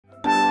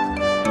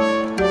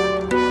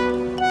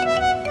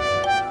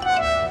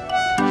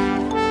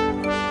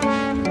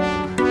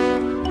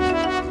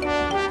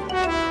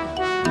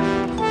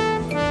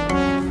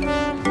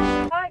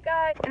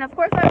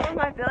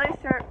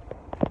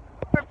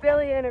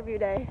review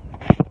day.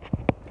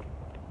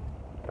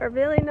 For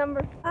Billie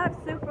number 5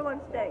 soup for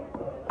lunch day.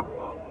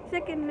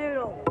 Chicken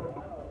noodle.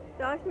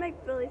 Y'all should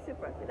make Billie soup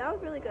recipe. That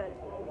was really good.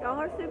 Y'all,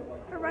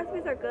 her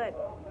recipes are good.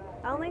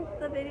 I'll link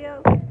the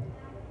video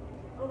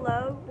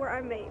below where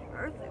I made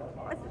her soup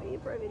recipe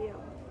for a video.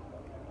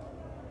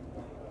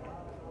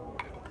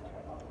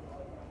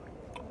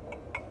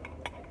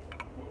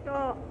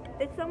 Y'all,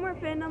 it's somewhere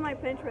pinned on my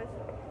Pinterest,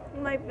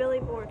 my Billie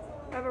boards.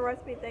 I have a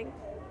recipe thing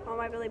on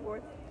my Billie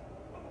boards.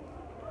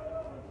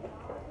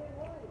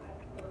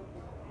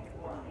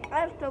 I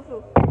have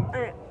tofu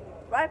in it,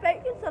 but I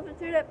bet you can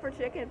substitute it for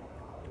chicken.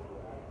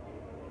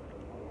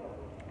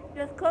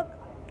 Just cook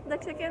the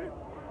chicken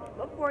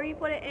before you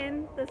put it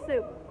in the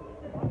soup.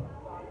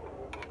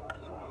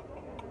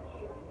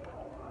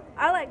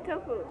 I like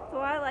tofu, so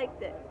I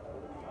liked it.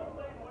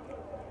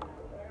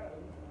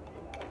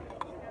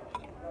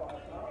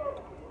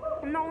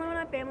 I'm the only one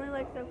in my family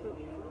likes tofu.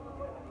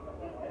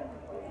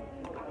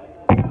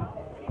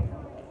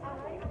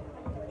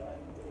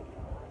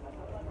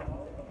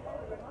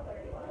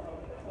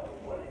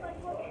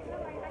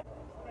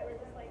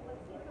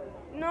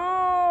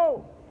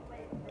 No!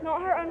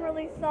 Not her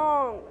unreleased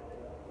song.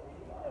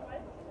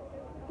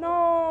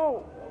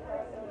 No!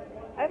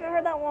 I haven't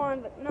heard that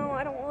one, but no,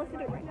 I don't want to listen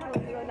to it right now.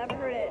 I've never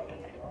heard it.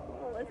 I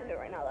won't listen to it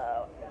right now,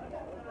 though.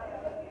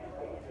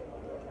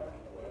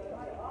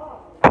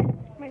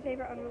 My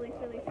favorite unreleased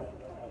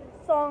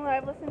song that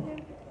I've listened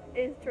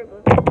to is True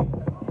Blue.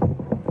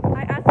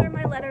 I asked her in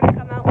my letter to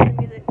come out with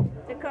the music,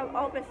 to come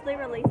officially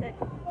release it.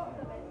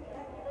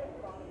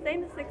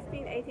 Same to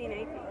 16, 18,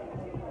 18.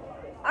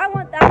 I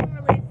want that one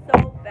released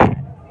so bad.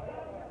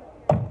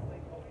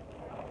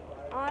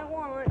 I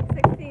want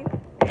 16,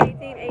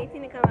 18,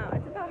 18 to come out.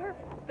 It's about her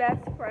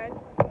best friend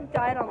who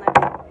died on there.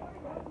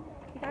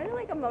 He died in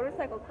like a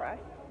motorcycle crash.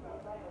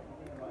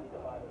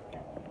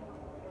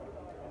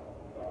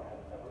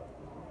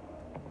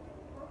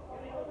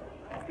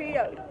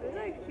 Cheetos. These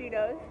like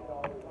Cheetos.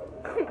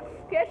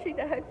 Yes, she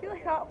does. She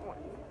likes hot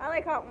ones. I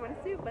like hot ones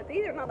too, but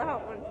these are not the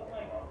hot ones.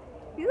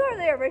 These are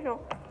the original.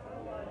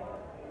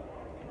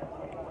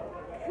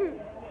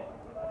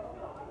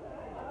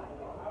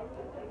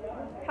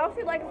 How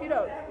she likes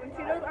Cheetos when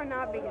Cheetos are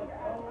not vegan.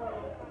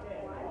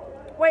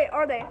 Wait,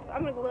 are they?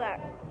 I'm gonna Google that.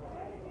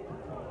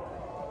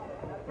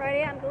 Right,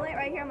 yeah, I'm Googling it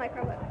right here on my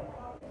Chromebook.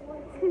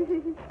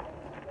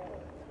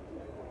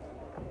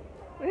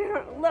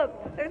 Look,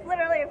 there's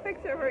literally a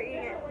picture of her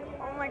eating it.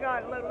 Oh my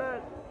god, look.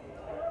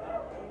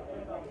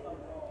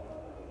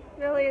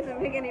 Billie isn't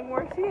vegan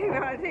anymore. She ate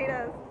out of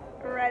Cheetos.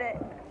 Reddit.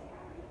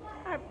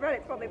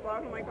 Reddit's probably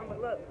blocked on my Chromebook.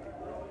 Look.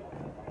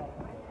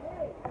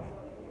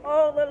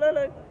 Oh,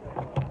 look.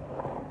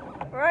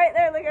 Right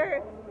there, look at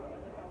her.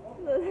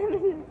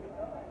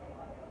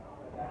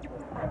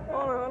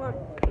 Hold on.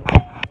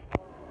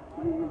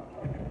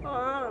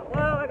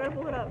 Whoa, I gotta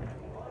pull it up.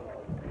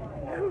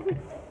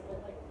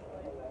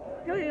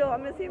 Yo,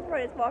 I'm gonna see if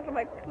Reddit's blocked on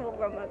my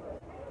Chromebook.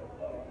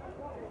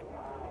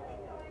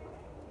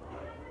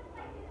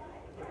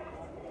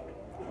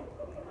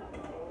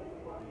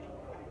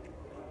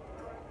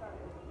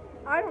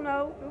 I don't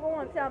know. Google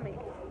won't tell me.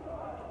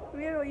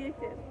 We gotta go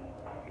YouTube.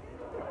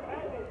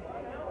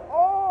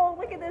 Oh,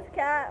 look at this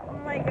cat. Oh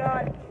my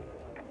god.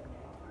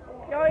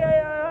 Yo.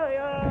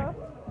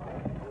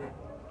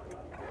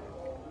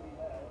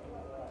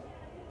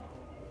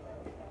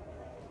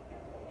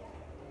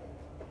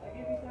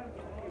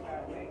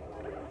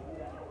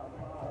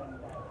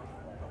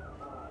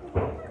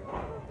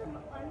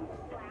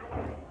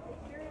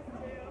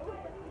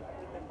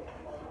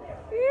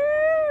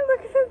 Yeah,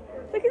 look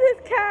at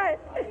this cat.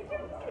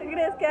 Look at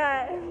this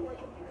cat.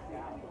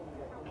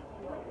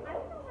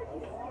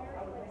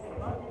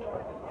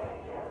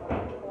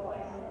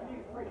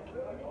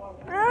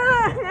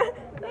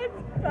 That's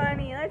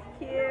funny. That's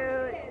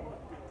cute.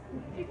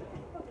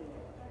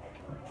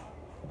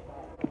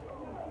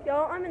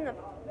 Y'all, I'm in the...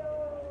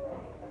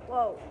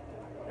 Whoa.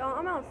 Y'all,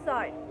 I'm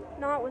outside.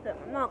 Not with him.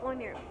 I'm not going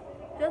near him.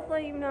 Just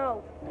let you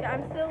know. Yeah,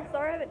 I'm still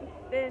sorry I haven't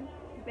been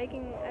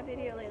making a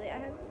video lately. I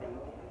have been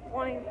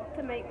wanting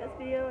to make this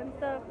video and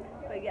stuff.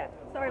 But yeah,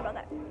 sorry about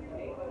that.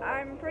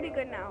 I'm pretty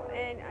good now.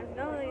 And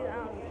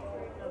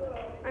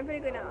I'm pretty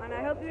good now. And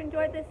I hope you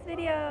enjoyed this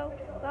video.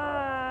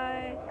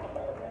 Bye.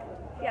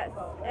 Yes,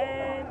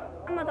 and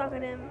I'm not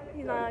talking to him.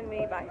 He's not talking to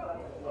me. Bye.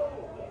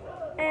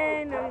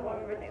 And now he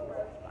won't renew.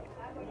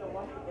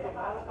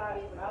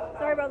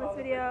 Sorry about this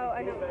video.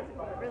 I know this is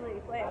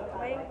really late.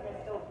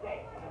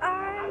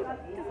 I'm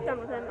just done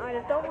with him. I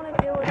just don't want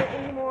to deal with it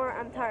anymore.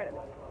 I'm tired of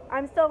it.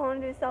 I'm still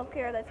going to do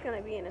self-care. That's going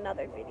to be in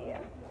another video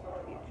in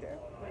the future.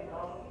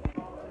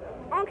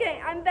 Okay,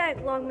 I'm back,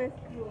 VLOGMAS.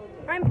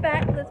 I'm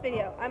back with this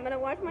video. I'm going to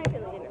watch my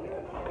Billie interview.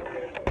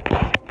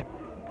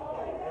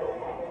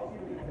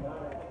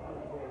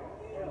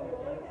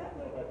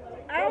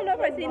 I don't know if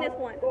I've seen this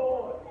one.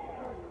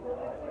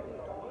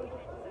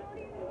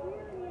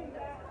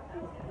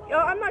 Yo,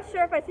 I'm not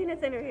sure if I've seen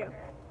this interview.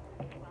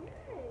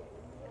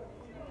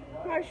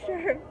 I'm not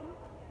sure.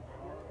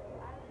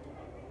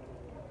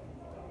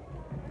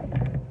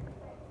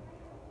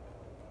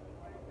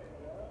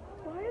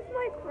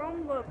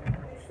 phone look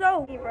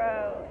so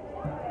bro.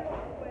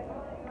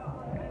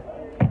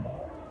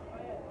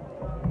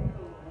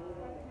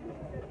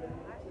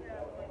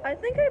 I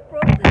think I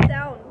broke this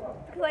down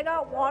because I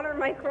got water in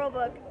my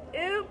Chromebook.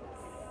 Oops.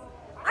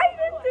 I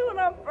didn't do it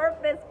on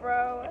purpose,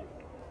 bro.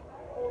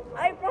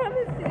 I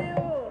promise you.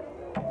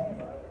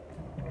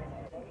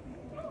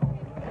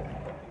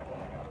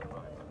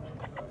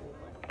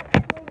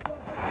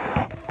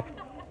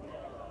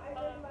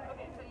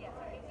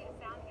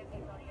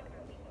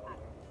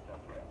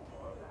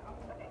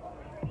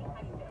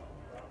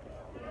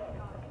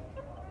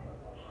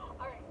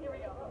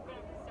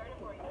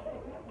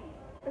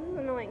 This is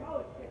annoying.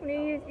 When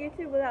you use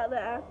YouTube without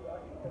the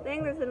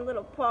thing, there's a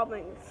little problem.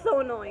 It's so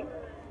annoying.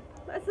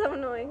 That's so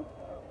annoying.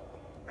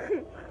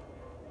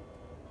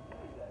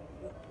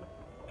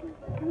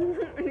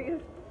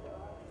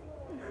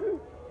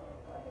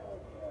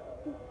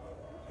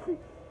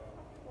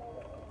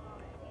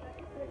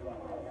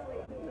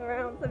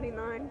 Around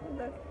 79.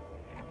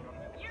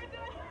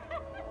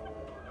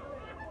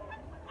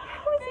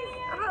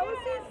 How is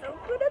he so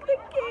good at the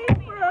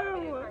game, bro?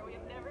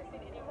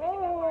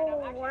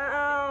 Oh,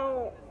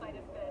 wow.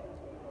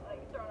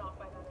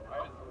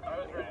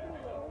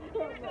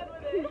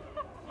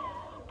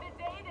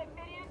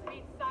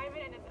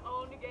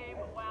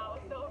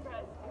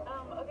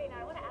 Okay, now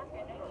I want to ask you,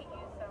 I know you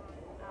use some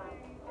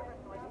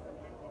different noises of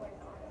hints in your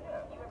songs. Do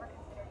you ever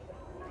consider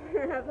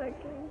Have that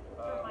game.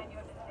 remind you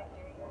of this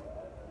victory?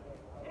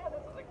 Yeah, this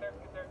is like they're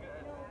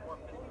good. More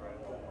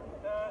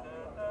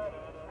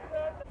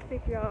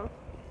Speak, y'all.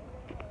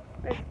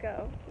 Let's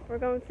go. We're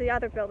going to the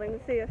other building to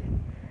see if.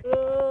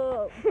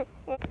 Oh,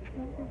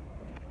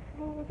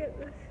 look at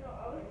this.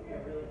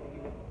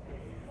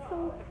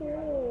 So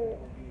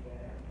cool.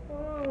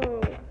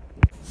 Oh.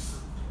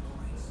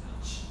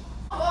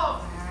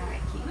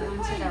 Alright, keep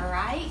going to the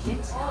right.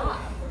 Good job.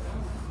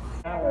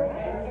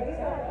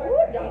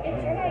 Don't get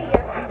your hair.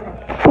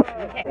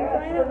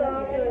 Kind of does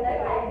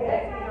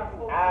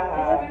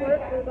this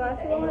work with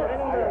glasses on it? I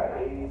don't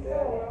know.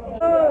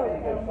 Oh,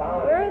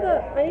 where are the?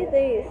 I need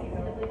these.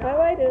 How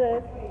do I do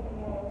this?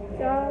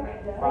 God,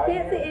 I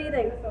can't see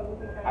anything.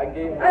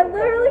 I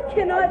literally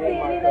cannot see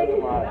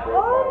anything.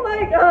 Oh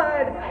my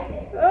god.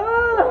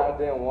 Oh. I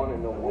didn't want it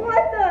no more.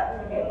 What the?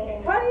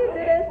 How do you do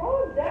this?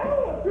 Oh, down.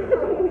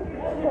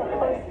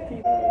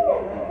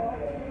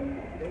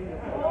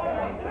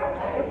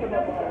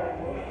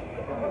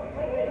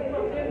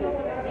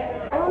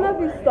 I don't know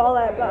if you saw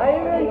that, but I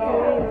didn't really do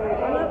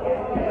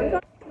anything.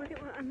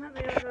 I'm not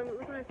made of them.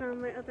 Look what I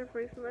found. My other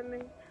bracelet. I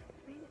made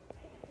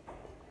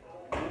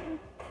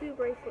 2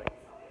 bracelets.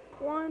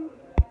 One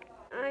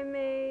I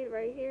made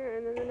right here,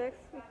 and then the next,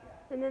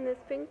 and then this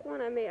pink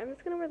one I made. I'm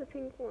just gonna wear the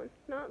pink one,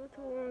 not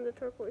the one with the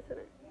turquoise in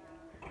it.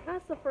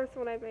 That's the first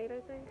one I made,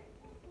 I think.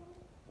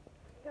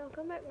 Yeah, I'll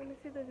come back when you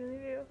see the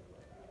video.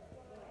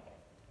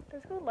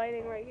 There's good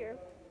lighting right here.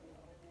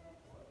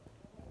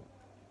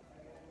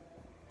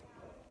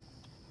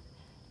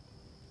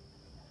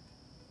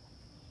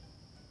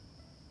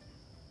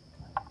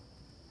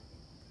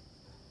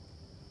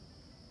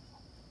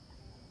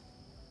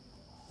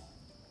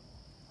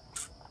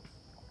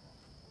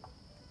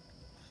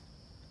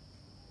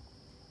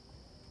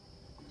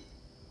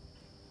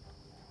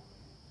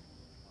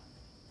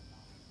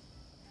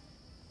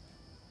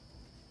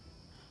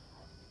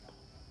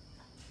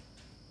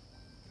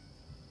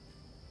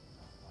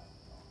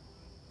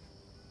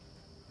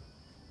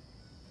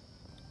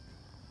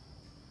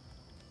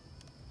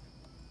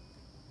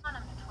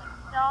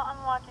 No,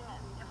 I'm watching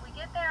it. If we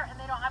get there and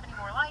they don't have any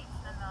more lights,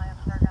 then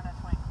they're gonna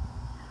twink.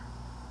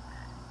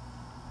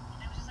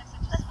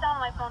 The sound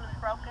on my phone is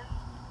broken.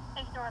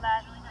 Ignore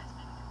that. You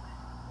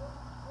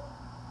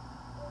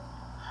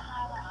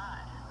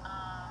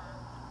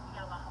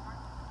got a lot more?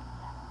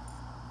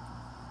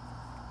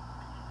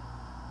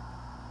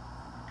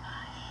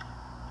 Gosh,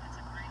 that's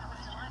a great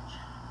lunch.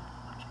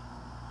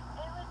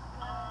 It was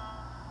good.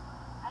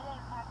 I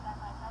didn't pack that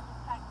much. I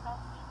just packed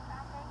saltine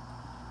crackers,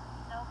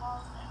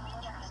 snowballs, and a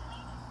little bit.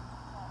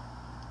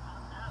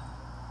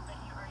 But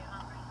are you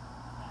hungry?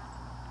 Yeah.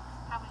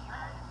 How was your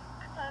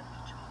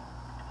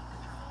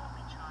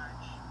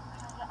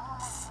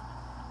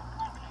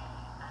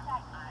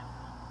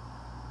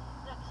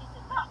Look, she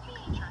said, not me,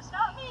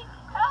 not me,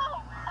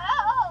 help,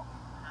 help.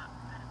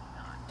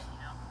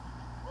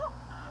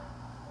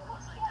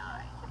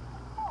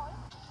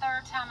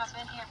 Third time I've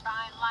been here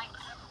buying lights.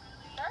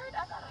 Third?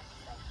 I thought it was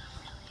second.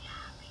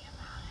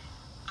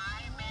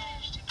 I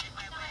managed to get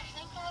my way. I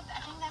think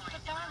that's the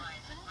third.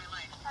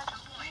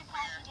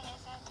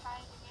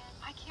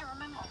 I can't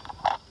remember.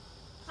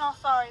 No,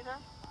 sorry, they're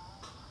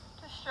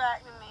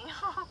distracting me.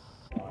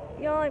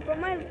 Y'all, I put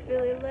my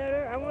Billie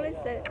letter. I want to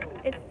say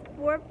it's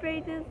 4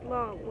 pages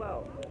long.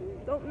 Well,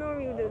 don't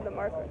normally do the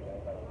marker.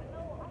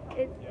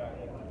 It's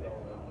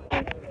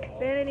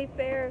Vanity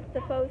Fair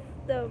to post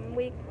them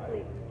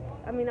weekly.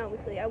 I mean, not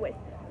weekly, I wish.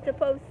 To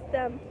post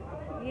them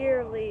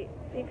yearly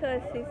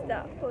because she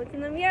stopped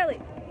posting them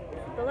yearly.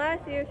 The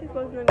last year she's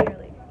posting them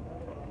yearly.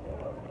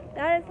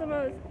 That is the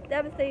most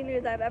devastating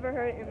news I've ever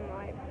heard in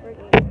my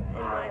freaking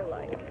in my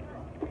life.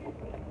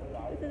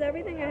 This is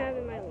everything I have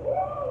in my life.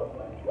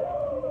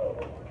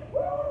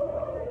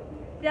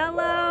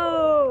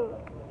 Jello!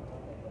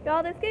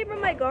 Y'all, this came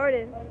from my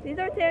garden. These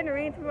are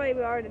tangerines from my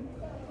garden.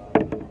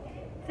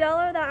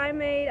 Jello that I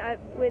made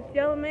with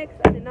Jello mix.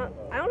 I don't know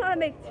how to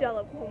make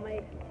Jello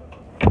homemade.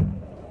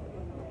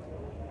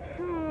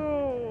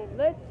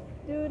 Let's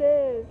do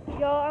this.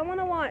 Y'all, I want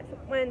to watch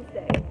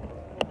Wednesday.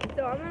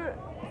 So I'm gonna,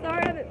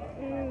 sorry I haven't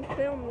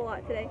filmed a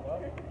lot today.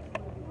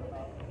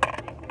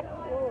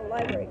 Oh,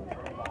 library.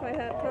 If I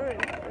have time.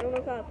 I don't know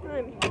if I have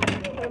time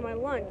for my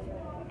lunch.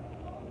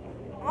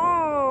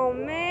 Oh,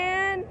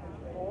 man.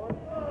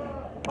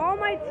 All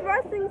my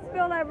dressing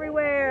spilled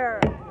everywhere.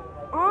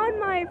 On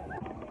my,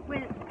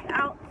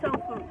 without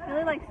tofu.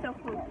 Billie likes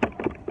tofu.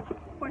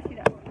 Of course she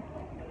does.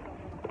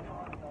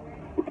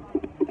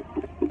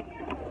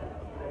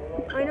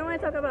 I know I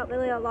talk about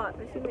Billie a lot,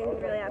 but she makes me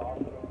really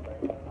happy.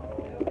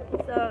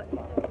 So,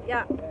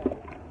 yeah.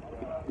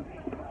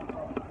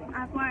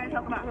 That's why I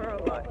talk about her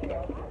a lot.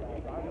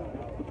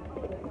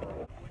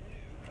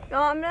 No,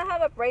 I'm gonna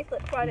have a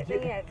bracelet project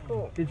thingy at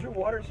school. Did your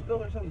water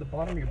spill or something? The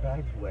bottom of your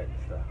bag's wet and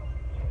stuff.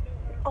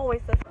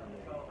 Always does.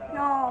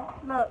 Y'all,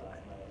 look.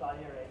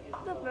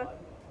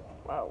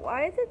 Wow,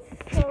 why is it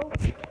so...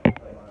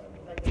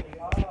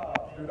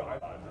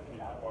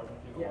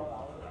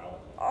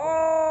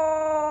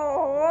 Oh!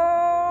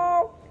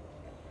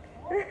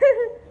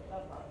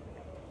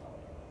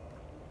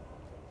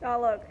 Y'all,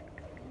 look.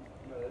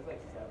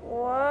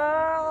 What?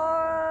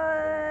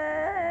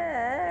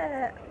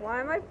 Why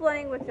am I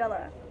playing with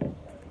Jello?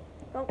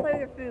 Don't play with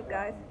your food,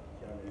 guys.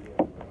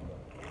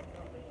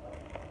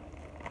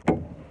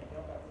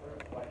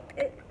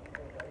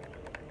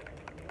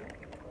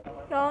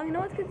 Y'all, you know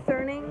what's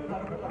concerning?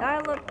 That I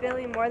love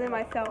Billie more than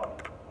myself.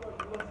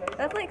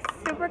 That's like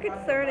super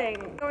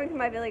concerning. Going to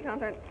my Billie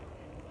concert.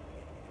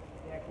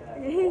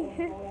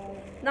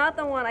 Not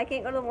the one. I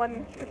can't go to the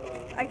one.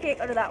 I can't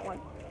go to that one.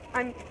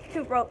 I'm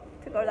too broke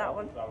to go to that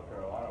one.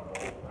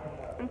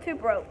 I'm too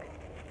broke.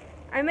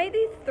 I made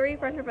these 3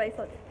 friendship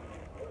bracelets.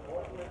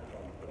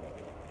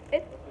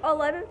 It's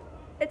 11.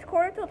 It's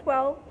quarter till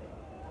 12,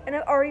 and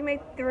I've already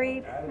made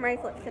 3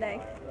 bracelets today.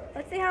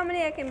 Let's see how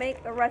many I can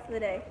make the rest of the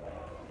day.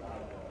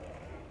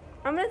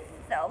 I'm gonna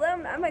sell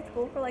them at my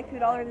school for like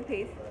 $2 a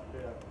piece.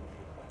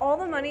 All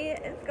the money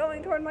is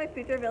going toward my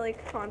future Billie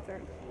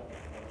concert.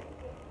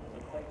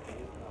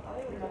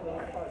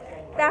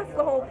 That's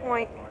the whole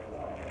point.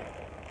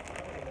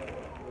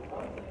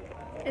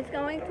 It's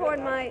going toward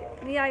my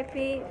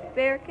VIP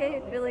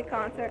barricade Billie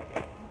concert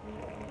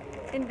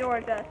in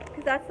Georgia,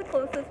 because that's the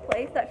closest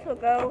place that she'll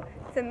go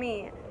to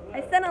me.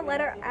 I sent a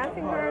letter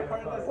asking her,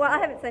 well, I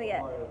haven't sent it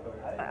yet.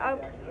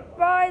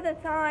 By the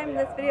time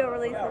this video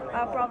releases,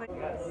 I'll probably...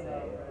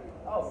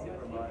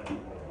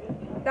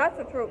 That's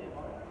the truth,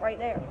 right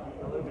there.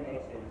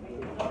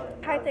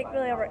 I take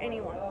Billie over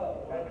anyone.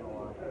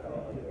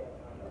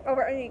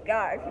 Over any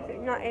guy, I should say,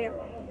 not a...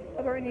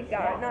 Over any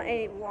guy, not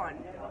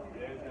anyone.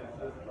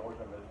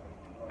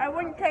 I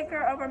wouldn't take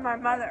her over my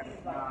mother,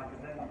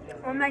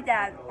 or my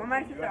dad, or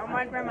my sister, or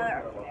my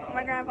grandmother, or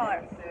my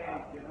grandfather.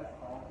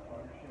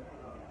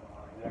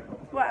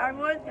 But I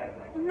would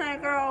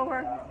take her over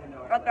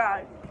a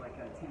guy.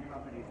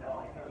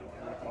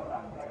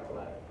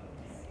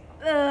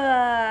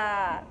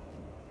 Ugh.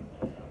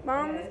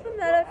 Mom, this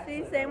potato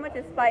cheese sandwich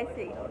is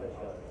spicy.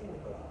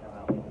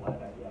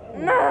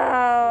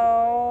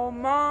 No,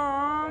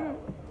 Mom.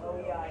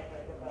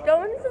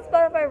 When does the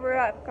Spotify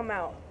rap come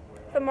out?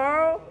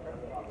 Tomorrow?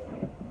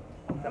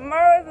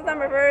 Tomorrow is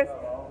December 1st.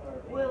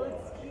 Well,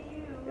 it's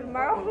cute.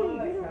 Tomorrow?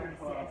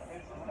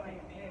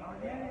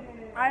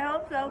 I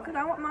hope so, because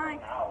I want mine.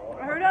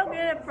 I heard I'll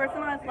get a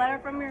personalized letter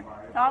from your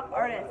top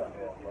artist.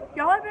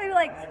 Y'all have maybe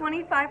like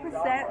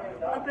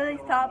 25% of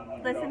Billie's top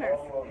listeners.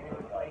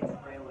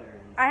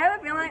 I have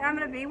a feeling I'm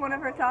going to be one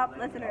of her top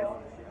listeners.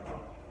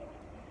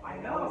 I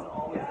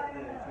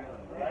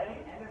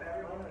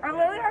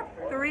literally have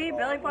 3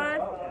 Billie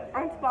playlists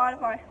on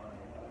Spotify.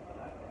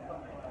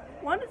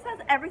 One just has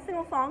every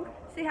single song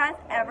she has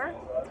ever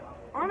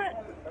on it,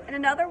 and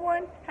another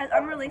one has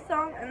unreleased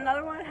songs, and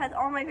another one has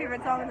all my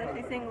favorite songs that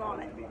she sings on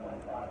it.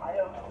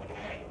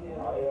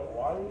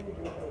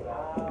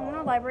 I'm in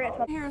the library at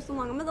 12. Here so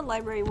long. I'm at the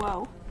library.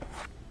 Whoa.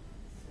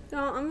 So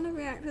I'm gonna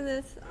react to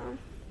this.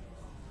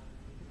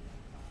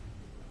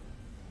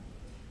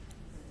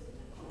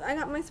 I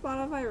got my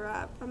Spotify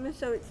rap. I'm gonna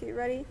show it to you.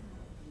 Ready?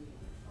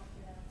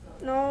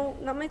 No,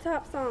 not my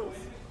top songs.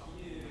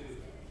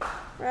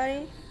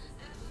 Ready?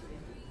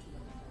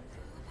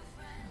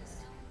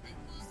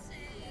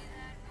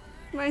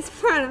 My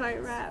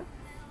Spotify rap.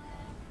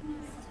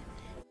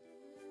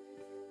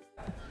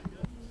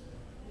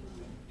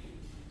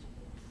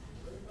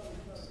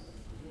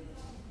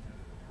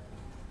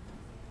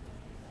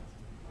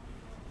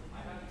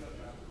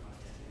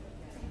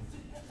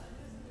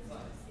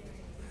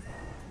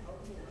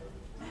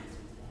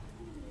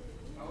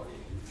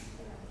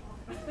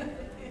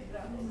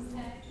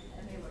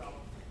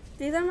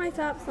 These are my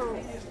top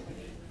songs.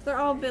 They're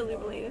all Billie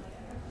related.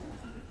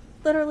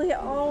 Literally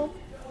all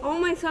All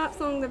my top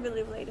songs are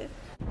Billie related.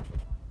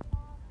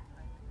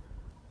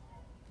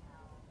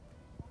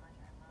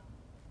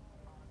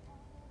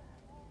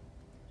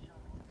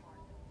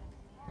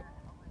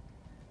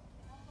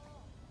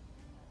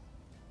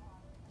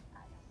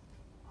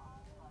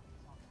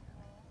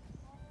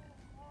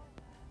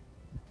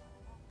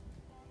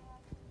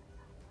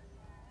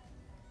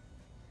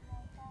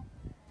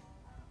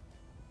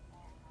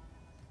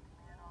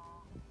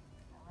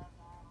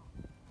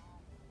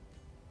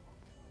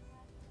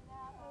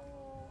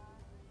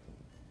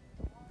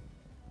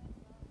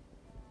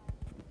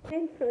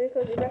 Really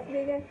cozy recipe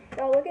again.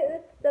 Now look at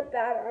this, the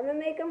batter. I'm gonna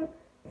make them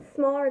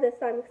smaller this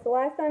time because the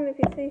last time, if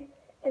you see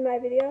in my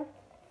video,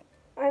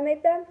 I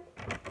made them.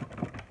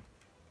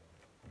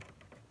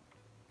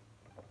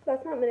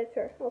 That's not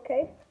miniature,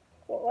 okay?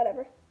 Well,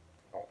 whatever.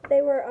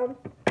 They were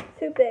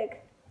too big.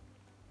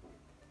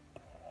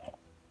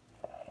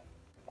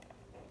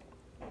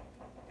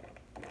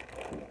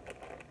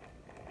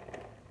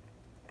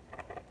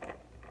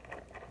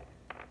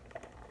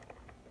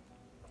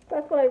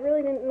 That's what I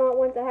really did not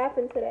want to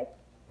happen today.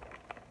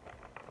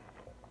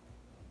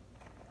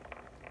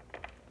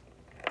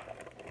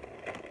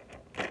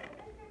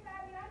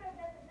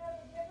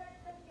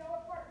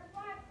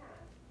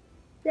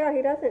 Yeah,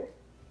 he doesn't.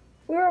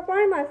 We were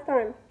fine last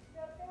time.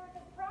 So if there was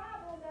a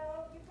problem,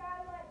 though, you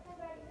gotta let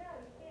somebody know.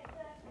 You can't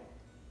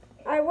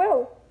just I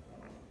will.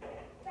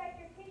 expect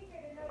your teacher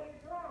to know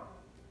you're wrong.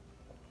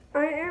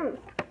 I am.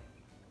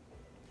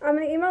 I'm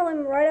going to email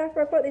him right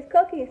after I put these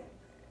cookies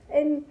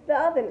in the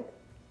oven.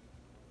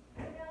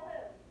 Email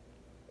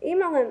who?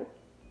 Email him.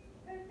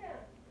 Who's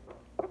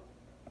him?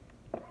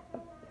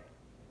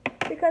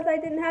 Because I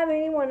didn't have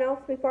anyone else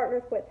to be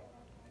partners with.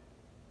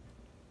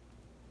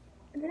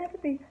 And then I have to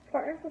be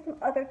partners with some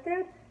other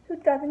dude who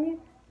doesn't use...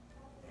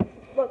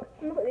 Look,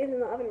 I'm going to put these in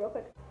the oven real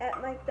quick.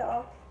 At my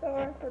dog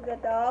store for the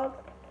dogs.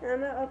 And I'm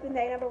going to open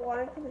day number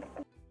 1 to the...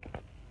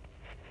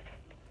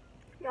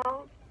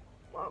 Y'all,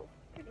 whoa.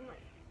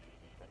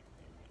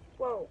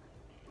 Whoa.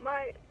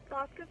 My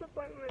doctor's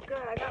appointment was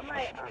good. I got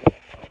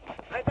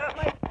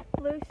my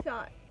flu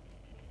shot.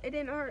 It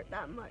didn't hurt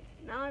that much.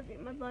 Now I've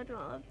eaten my blood and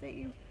I'll update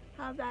you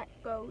how that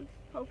goes.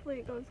 Hopefully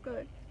it goes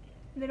good.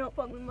 And they don't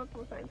fuck me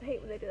multiple times. I hate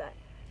when they do that.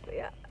 But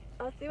yeah,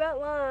 I'll see you at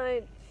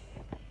lunch.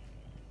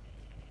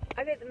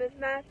 I get to miss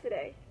math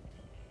today.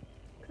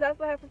 Because that's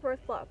what I have for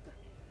first block.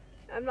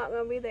 I'm not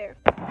going to be there.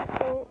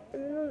 So,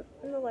 I'm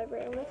in the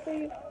library. I'm going to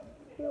see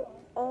you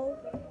all.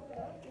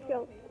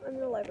 Yo, I'm in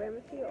the library. I'm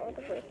going to see you all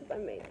the verses I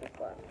made this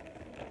class.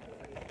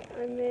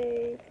 I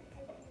made...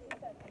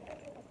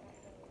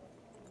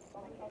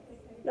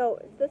 No,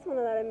 it's this one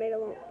that I made a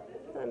long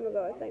time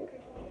ago, I think.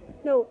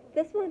 No,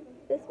 this one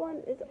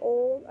is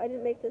old. I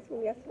didn't make this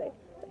one yesterday.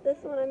 But this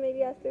one I made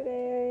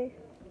yesterday.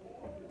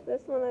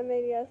 This one I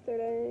made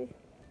yesterday.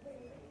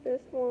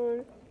 This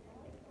one.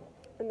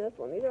 And this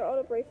one. These are all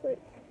the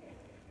bracelets.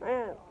 I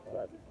have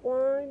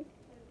 1,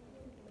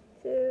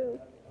 2,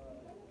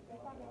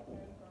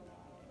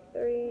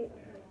 3,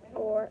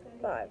 4,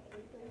 5.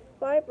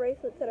 5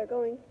 bracelets that are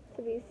going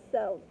to be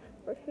sold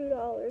for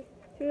 $2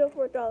 to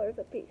 $4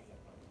 a piece.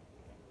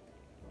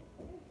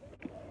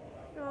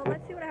 So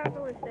let's see what I have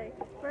for lunch today.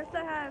 First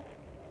I have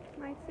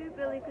my 2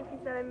 Billie cookies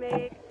that I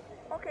made.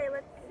 Okay,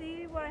 let's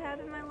see what I have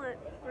in my lunch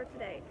for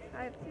today.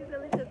 I have 2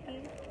 Billie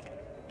cookies.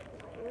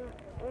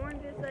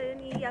 Oranges I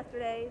didn't eat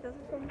yesterday. Those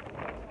are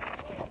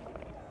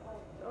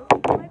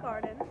from my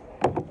garden.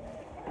 I think.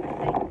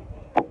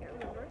 I can't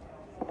remember.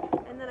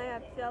 And then I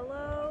have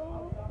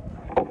Jello,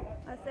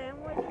 a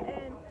sandwich,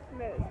 and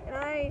mousse. And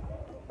I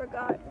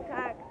forgot to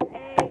pack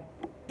a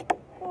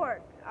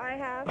fork. I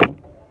have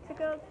to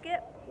go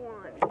get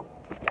one.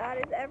 That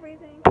is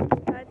everything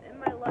that's in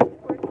my lunch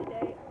for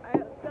today. I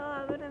hope y'all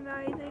have an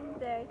amazing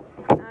day.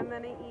 I'm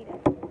gonna eat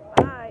it.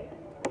 Bye.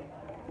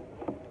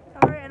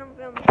 Sorry I don't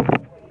film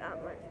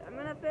that much. I'm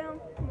gonna film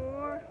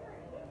more.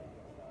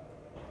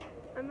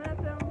 I'm gonna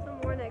film some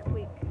more next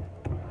week.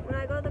 When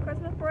I go to the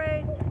Christmas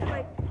parade,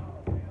 my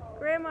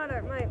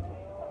grandmother,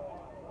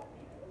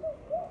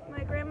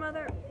 my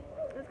grandmother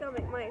is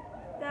coming. My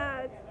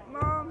dad's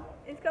mom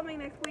is coming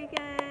next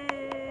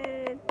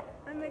weekend.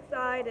 I'm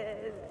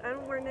excited. I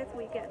don't work next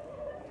weekend.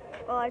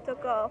 Well, I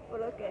took off,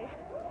 but okay.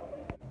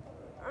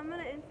 I'm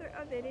gonna insert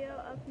a video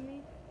of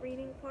me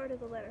reading part of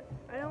the letter.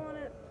 I don't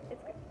wanna,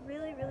 it's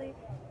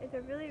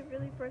a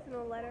really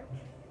personal letter.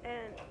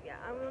 And yeah,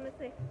 I'm gonna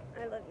say,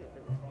 I love you,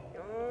 Billie.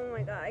 Oh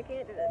my god, I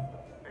can't do this.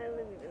 I love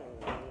you,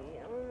 Billie.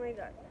 Oh my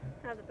god.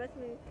 Have the best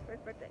of me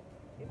first birthday.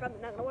 You're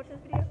probably not gonna watch this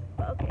video,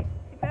 but okay.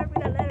 You better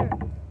read that letter.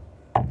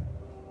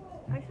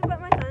 I should put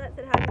my sign that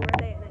said happy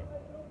birthday in it.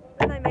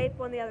 Then I made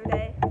one the other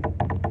day.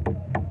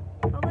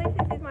 Hopefully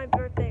she sees my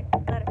birthday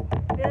letter.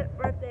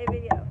 Birthday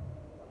video.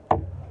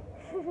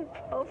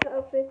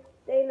 Hopefully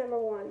day number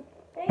 1.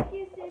 Thank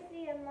you,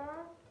 Sissy and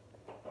Mom.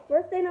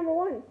 Birthday number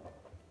 1.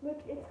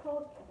 Look, it's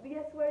called,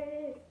 guess what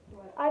it is?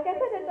 I guess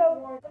I did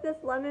go this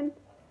lemon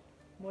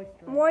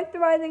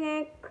moisturizing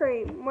hand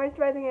cream.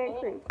 Moisturizing hand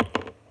cream.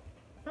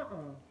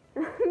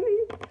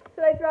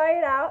 Should I try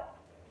it out?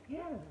 Yeah.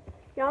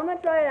 Yeah, I'm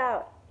gonna try it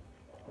out.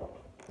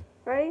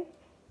 Ready?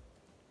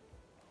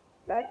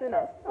 That's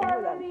enough.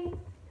 I'm done. She's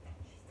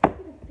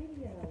taking a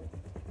video.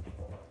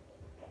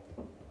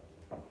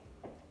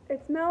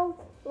 It smells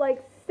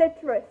like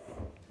citrus.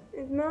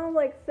 It smells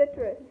like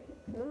citrus.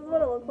 This is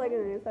what it looks like in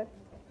the inside.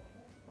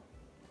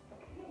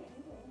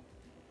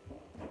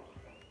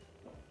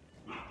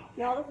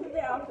 Y'all, this is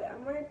the outfit.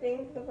 I'm wearing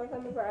jeans for the first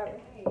time in forever.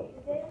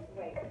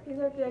 These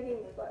are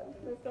jeggings, but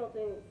they're still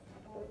jeans.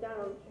 We're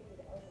down.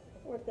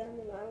 We're down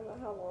in I don't know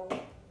how long.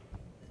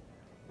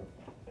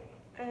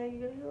 And I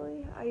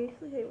usually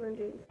hate wearing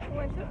jeans. I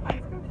went to an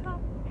ice cream shop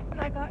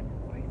and I got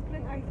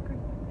ice cream.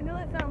 I know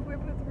that sounds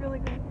weird, but it's really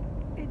good.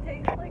 It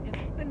tastes like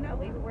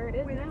vanilla where it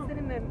is with now.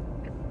 cinnamon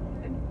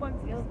and bunch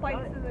of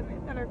spices in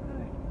it that are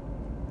good.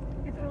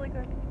 It's really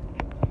good.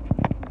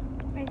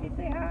 I did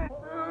say hi.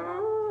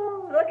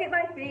 Oh, look at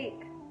my feet.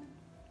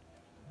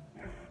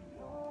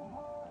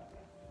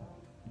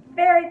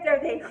 Very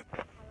dirty.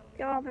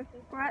 Y'all,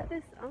 we're at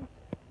this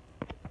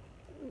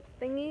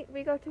thingy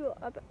we go to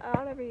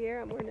out every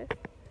year. I'm wearing this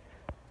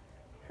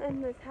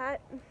and this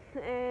hat,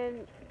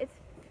 and it's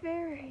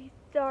very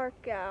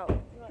dark out.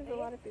 There's a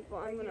lot of people.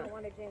 I'm gonna. You don't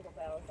want a jingle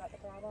bell, is that the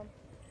problem?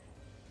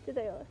 Did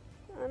they? I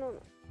don't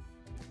know.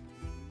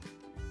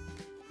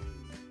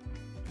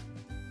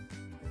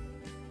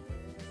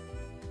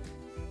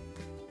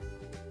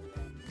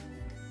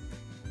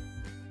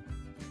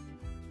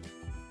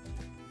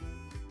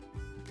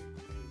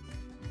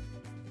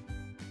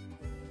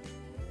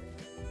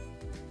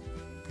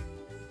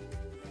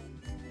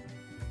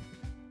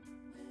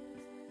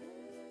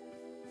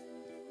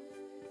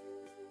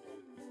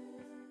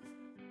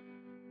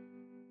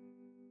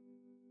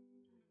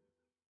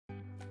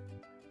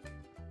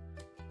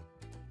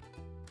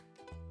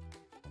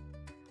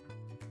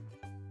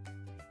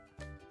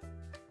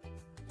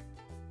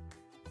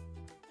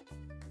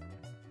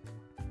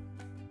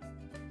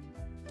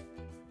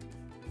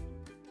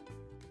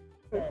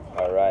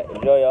 All right,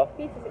 enjoy, y'all.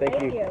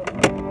 Thank you.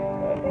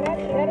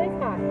 That is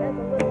hot. That's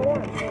a little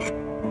warm.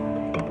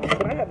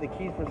 Can I have the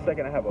keys for a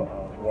second? I have a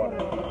water.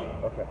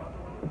 Okay.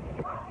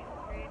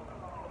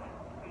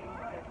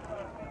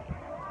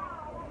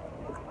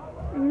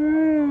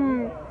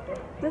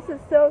 This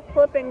is so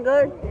flipping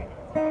good.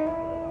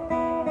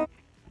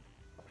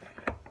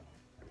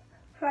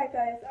 Hi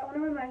guys, I want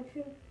to remind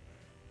you.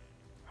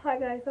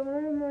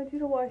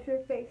 To wash your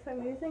face.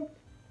 I'm using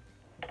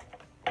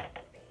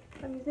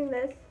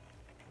this.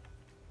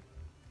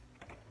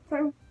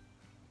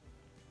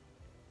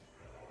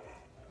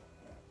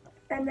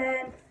 And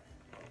then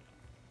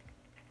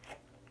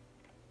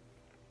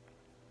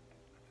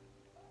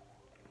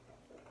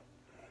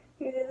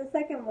here's the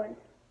second one.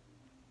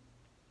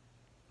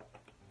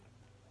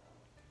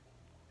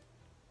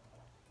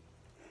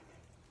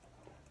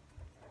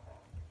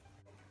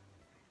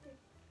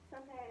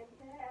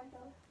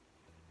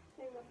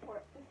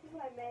 This is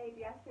what I made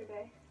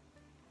yesterday.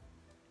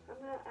 I'm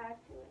gonna add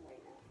to it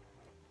right now.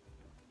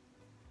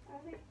 I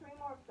think 3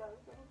 more of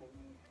those little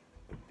thingies.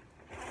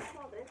 That's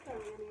all this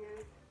onion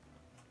is.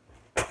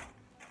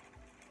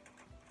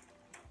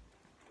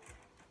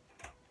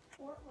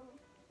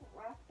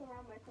 Wrapped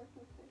around my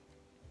Christmas tree.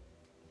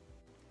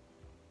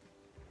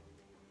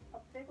 A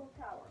big old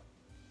tower.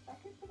 I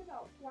could put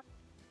about one.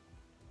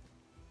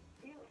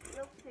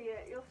 You'll see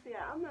it. You'll see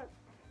it. I'm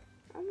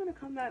gonna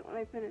come back when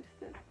I finish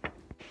this.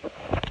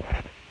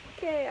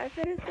 Okay, I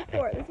finished the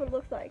fort. This is what it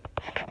looks like.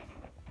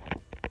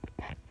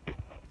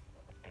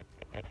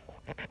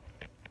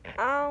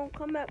 I'll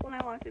come back when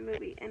I watch a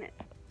movie in it.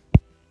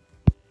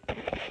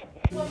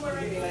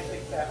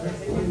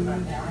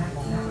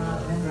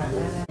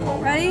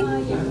 Ready? You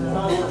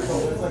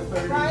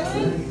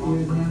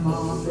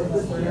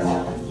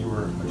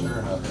were mature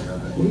enough to know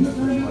that.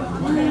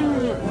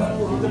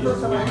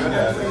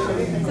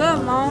 Good,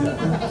 Mom.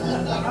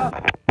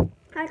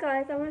 Hi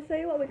guys, I want to show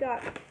you what we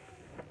got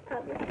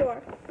at the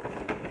store.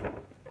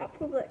 At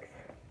Publix.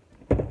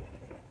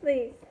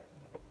 These.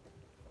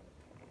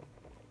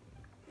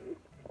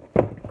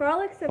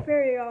 Garlic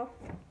superior, y'all.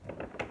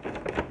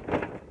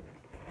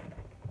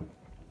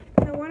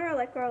 No wonder I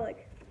like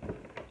garlic.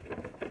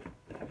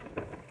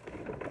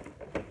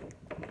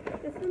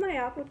 This is my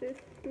apple juice.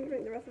 I'm gonna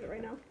drink the rest of it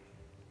right now.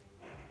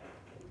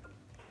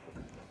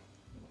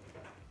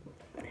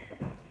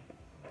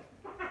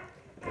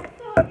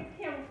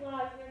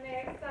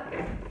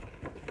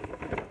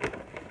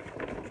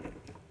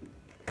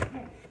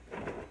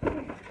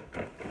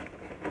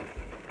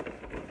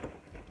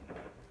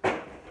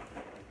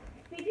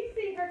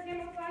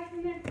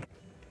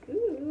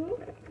 Ooh,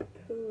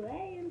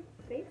 playing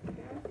space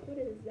craft. What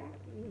does that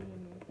mean?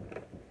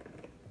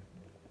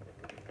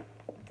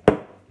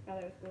 Oh,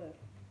 there's glue.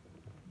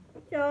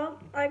 Yo,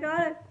 I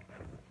got it.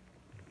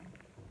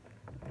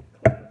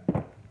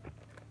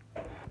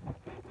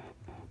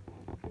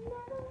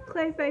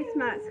 Clay face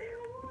mask.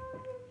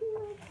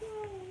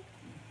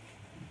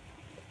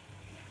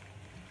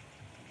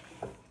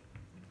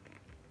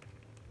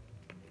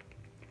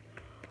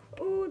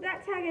 Ooh,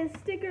 that tag has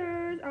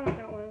stickers. I want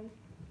that one.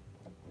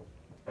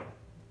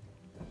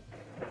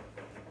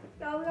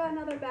 So we got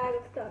another bag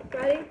of stuff.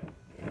 Ready?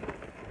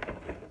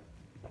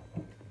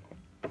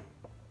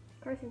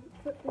 Carson,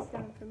 flip this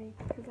down for me,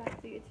 because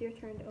actually it's your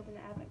turn to open the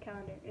advent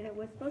calendar, and it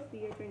was supposed to be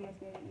your turn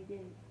yesterday, but you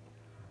didn't.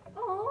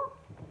 Oh,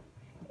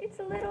 it's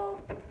a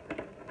little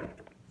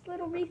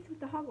wreath with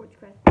the Hogwarts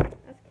crest.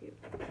 That's cute.